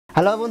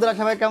Hello বন্ধুরা,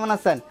 সবাই কেমন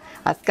আছেন?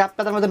 আজকে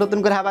আপনাদের মধ্যে নতুন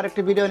করে আবার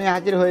একটি ভিডিও নিয়ে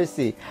হাজির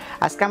হয়েছি।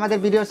 আজকে আমাদের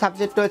ভিডিওর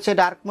সাবজেক্ট হচ্ছে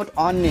ডার্ক মোড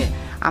অন নিয়ে।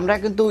 আমরা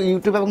কিন্তু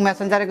ইউটিউব এবং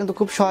মেসেঞ্জারে কিন্তু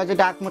খুব সহজে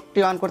ডার্ক মোডটি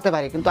অন করতে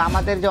পারি, কিন্তু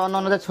আমাদের যে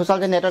অন্য যে সোশ্যাল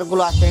যে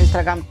নেটওয়ার্কগুলো আছে,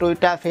 ইনস্টাগ্রাম,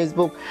 টুইটার,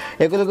 ফেসবুক,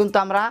 এগুলো কিন্তু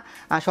আমরা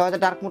সহজে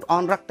ডার্ক মোড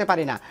অন রাখতে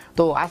পারি না।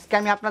 তো আজকে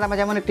আমি আপনাদের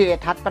যেমন একটি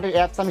থার্ড পার্টি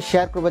অ্যাপস আমি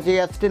শেয়ার করবো, যে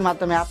অ্যাপসটির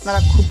মাধ্যমে আপনারা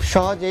খুব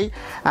সহজেই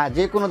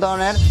যে কোনো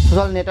ধরনের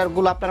সোশ্যাল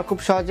নেটওয়ার্কগুলো আপনারা খুব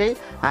সহজেই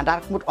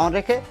ডার্ক মোড অন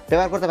রেখে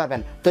ব্যবহার করতে পারবেন।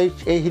 তো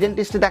এই হিডেন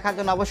টিপসটি দেখার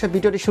জন্য অবশ্যই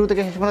ভিডিওটি শুরু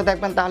থেকে শেষ পর্যন্ত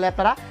দেখবেন, তাহলে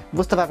আপনারা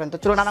বুঝতে পারবেন। তো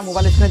চলুন আমরা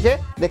মোবাইল স্ক্রিনে যে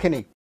দেখে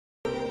নিই।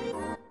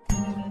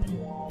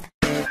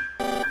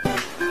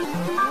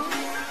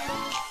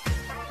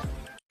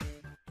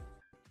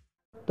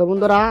 তো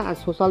বন্ধুরা,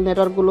 সোশ্যাল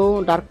নেটওয়ার্কগুলো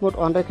ডার্ক মোড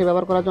অন রেখে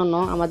ব্যবহার করার জন্য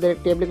আমাদের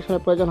একটি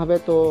অ্যাপ্লিকেশনের প্রয়োজন হবে।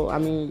 তো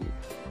আমি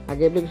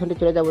আগে অ্যাপ্লিকেশনটি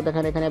চলে যাবো।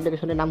 দেখেন এখানে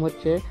অ্যাপ্লিকেশনের নাম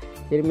হচ্ছে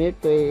হিরমিট।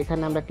 তো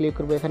এখানে আমরা ক্লিক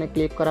করবো। এখানে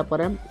ক্লিক করার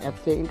পরে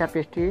অ্যাপসের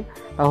ইন্টারফেসটি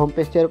বা হোম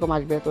পেজটি এরকম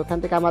আসবে। তো এখান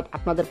থেকে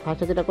আপনাদের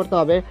ফার্স্টে যেটা করতে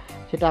হবে,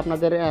 সেটা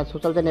আপনাদের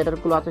সোশ্যাল যে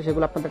নেটওয়ার্কগুলো আছে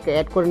সেগুলো আপনাদেরকে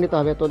অ্যাড করে নিতে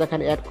হবে। তো দেখেন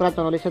অ্যাড করার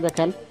জন্য লিস্টে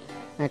দেখেন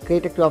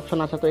ক্রিয়েট একটি অপশন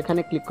আছে। তো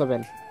এখানে ক্লিক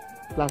করবেন,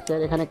 প্লাসের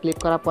এখানে ক্লিক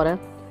করার পরে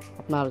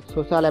আপনার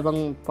সোশ্যাল এবং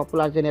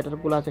পপুলার যে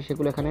নেটওয়ার্কগুলো আছে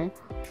সেগুলো এখানে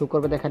শো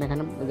করবে। দেখেন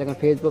এখানে দেখেন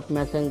Facebook,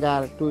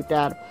 Messenger,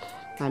 Twitter,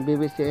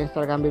 BBC,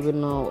 Instagram,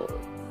 বিভিন্ন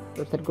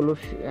ওয়েবসাইটগুলো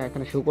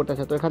এখানে শো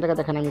করতেছে। তো এখান থেকে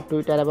দেখেন আমি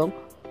টুইটার এবং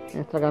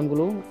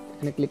ইনস্টাগ্রামগুলো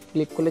এখানে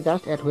ক্লিক করলে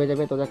জাস্ট অ্যাড হয়ে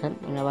যাবে। তো দেখেন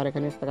আমি আবার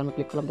এখানে ইনস্টাগ্রামে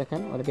ক্লিক করলাম, দেখেন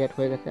অলরেডি অ্যাড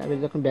হয়ে গেছে। আমি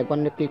যখন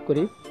ব্যাকগ্রাউন্ডে ক্লিক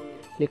করি,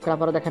 ক্লিক করার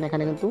পরে দেখেন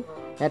এখানে কিন্তু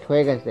অ্যাড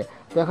হয়ে গেছে।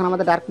 তো এখন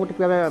আমাদের ডার্ক মোড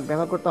কীভাবে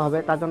ব্যবহার করতে হবে,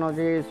 তার জন্য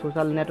যে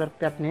সোশ্যাল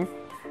নেটওয়ার্কটা আপনি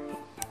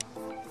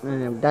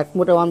ডার্ক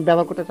মোডে অন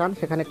ব্যবহার করতে চান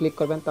সেখানে ক্লিক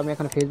করবেন। তো আমি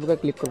এখানে ফেসবুকে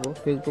ক্লিক করব।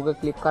 ফেসবুকে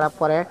ক্লিক করার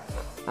পরে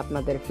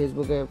আপনাদের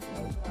ফেসবুকে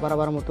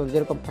বরাবর মতো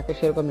যেরকম থাকে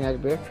সেরকমই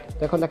আসবে।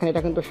 তো এখন দেখেন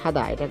এটা কিন্তু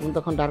সাদা, এটা কিন্তু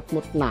এখন ডার্ক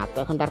মোড না। তো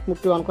এখন ডার্ক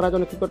মোডটি অন করার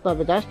জন্য কী করতে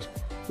হবে, জাস্ট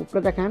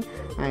উপরে দেখেন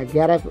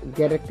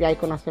গিয়ার একটি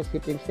আইকন আছে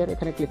সেটিংসের,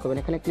 এখানে ক্লিক করবেন।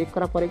 এখানে ক্লিক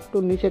করার পরে একটু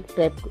নিচে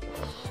ট্যাপ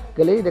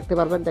গেলেই দেখতে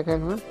পারবেন দেখেন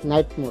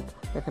নাইট মোড।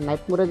 দেখেন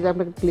নাইট মোডে যদি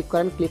আপনি ক্লিক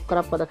করেন, ক্লিক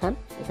করার পর দেখেন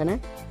এখানে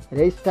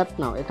রেজিস্টার্ট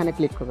নাও, এখানে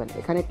ক্লিক করবেন।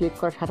 এখানে ক্লিক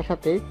করার সাথে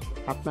সাথেই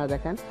আপনারা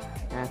দেখেন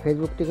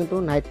ফেসবুকটি কিন্তু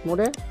নাইট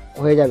মোডে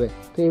হয়ে যাবে।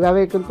 তো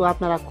এইভাবেই কিন্তু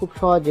আপনারা খুব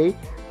সহজেই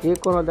যে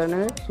কোনো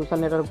ধরনের সোশ্যাল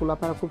নেটওয়ার্কগুলো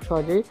আপনারা খুব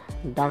সহজেই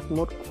ডার্ক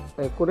মোড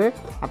করে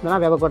আপনারা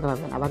ব্যবহার করতে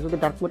পারবেন। আবার যদি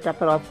ডার্ক মোডটা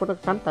আপনারা অফ করতে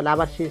চান, তাহলে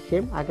আবার সেই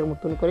সেম আগের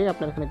মতন করে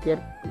আপনারা এখানে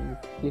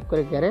ক্লিক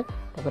করে গিয়ারে,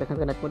 তারপর এখান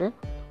থেকে নাইট মোডে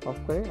অফ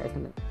করে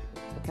এখানে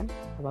দেখেন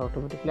আবার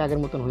অটোমেটিকলি আগের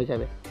মতন হয়ে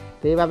যাবে।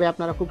 তো এইভাবে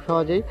আপনারা খুব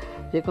সহজেই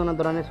যে কোনো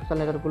ধরনের সোশ্যাল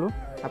নেটওয়ার্কগুলো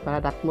আপনারা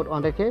ডার্ক মোড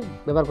অন রেখে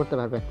ব্যবহার করতে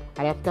পারবেন।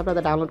 আর অ্যাপসটা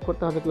আপনাদের ডাউনলোড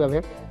করতে হবে কীভাবে,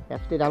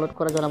 অ্যাপসটি ডাউনলোড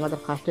করার জন্য আমাদের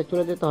ফার্স্টে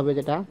চলে যেতে হবে,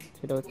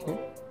 সেটা হচ্ছে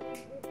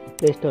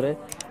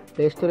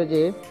প্লে স্টোরে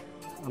যেয়ে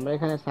আমরা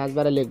এখানে সার্চ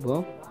বারে লিখব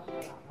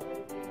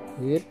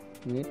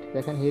হিরমিট।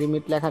 দেখেন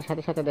হিরমিট লেখার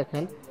সাথে সাথে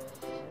দেখেন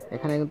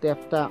এখানে কিন্তু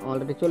অ্যাপটা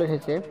অলরেডি চলে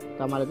এসেছে। তো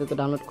আমাদের যেহেতু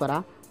ডাউনলোড করা,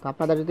 তো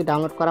আপনাদের যদি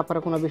ডাউনলোড করার পরে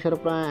কোনো বিষয়ের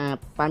উপর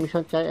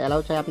পারমিশন চাই,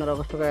 অ্যালাউ চাই, আপনারা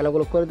কষ্ট করে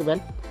অ্যালাউগুলো করে দেবেন।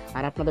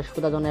 আর আপনাদের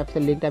সুবিধার জন্য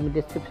অ্যাপসের লিঙ্কটা আমি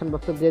ডিসক্রিপশন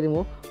বক্সে দিয়ে দেবো,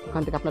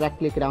 ওখান থেকে আপনারা এক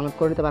ক্লিক ডাউনলোড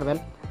করে নিতে পারবেন।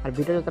 আর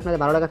ভিডিও যদি আপনাদের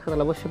ভালো লাগে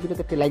তাহলে অবশ্যই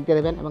ভিডিওতে একটি লাইক দিয়ে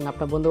দেবেন এবং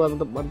আপনার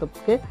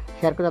বন্ধুবান্ধবকে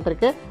শেয়ার করে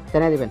তাদেরকে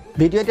জানিয়ে দেবেন।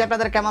 ভিডিওটি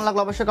আপনাদের কেমন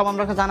লাগলো অবশ্যই কমেন্ট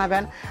বক্সে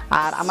জানাবেন।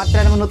 আর আমার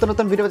চ্যানেলে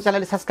নতুন ভিডিও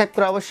চ্যানেলটি সাবস্ক্রাইব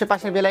করে অবশ্যই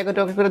পাশের বেল আইকনটি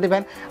ওকে করে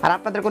দেবেন। আর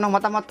আপনাদের কোনো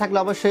মতামত থাকলে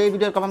অবশ্যই এই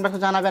ভিডিওর কমেন্ট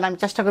বক্সে জানাবেন। আমি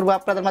চেষ্টা করবো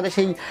আপনাদের মাঝে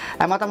সেই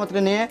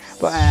মতামতটি নিয়ে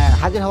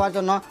হাজির হওয়ার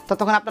জন্য।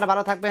 ততক্ষণ আপনারা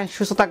ভালো থাকবেন,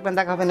 সুস্থ থাকবেন।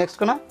 দেখা হবে নেক্সট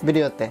কোনো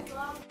ভিডিওতে।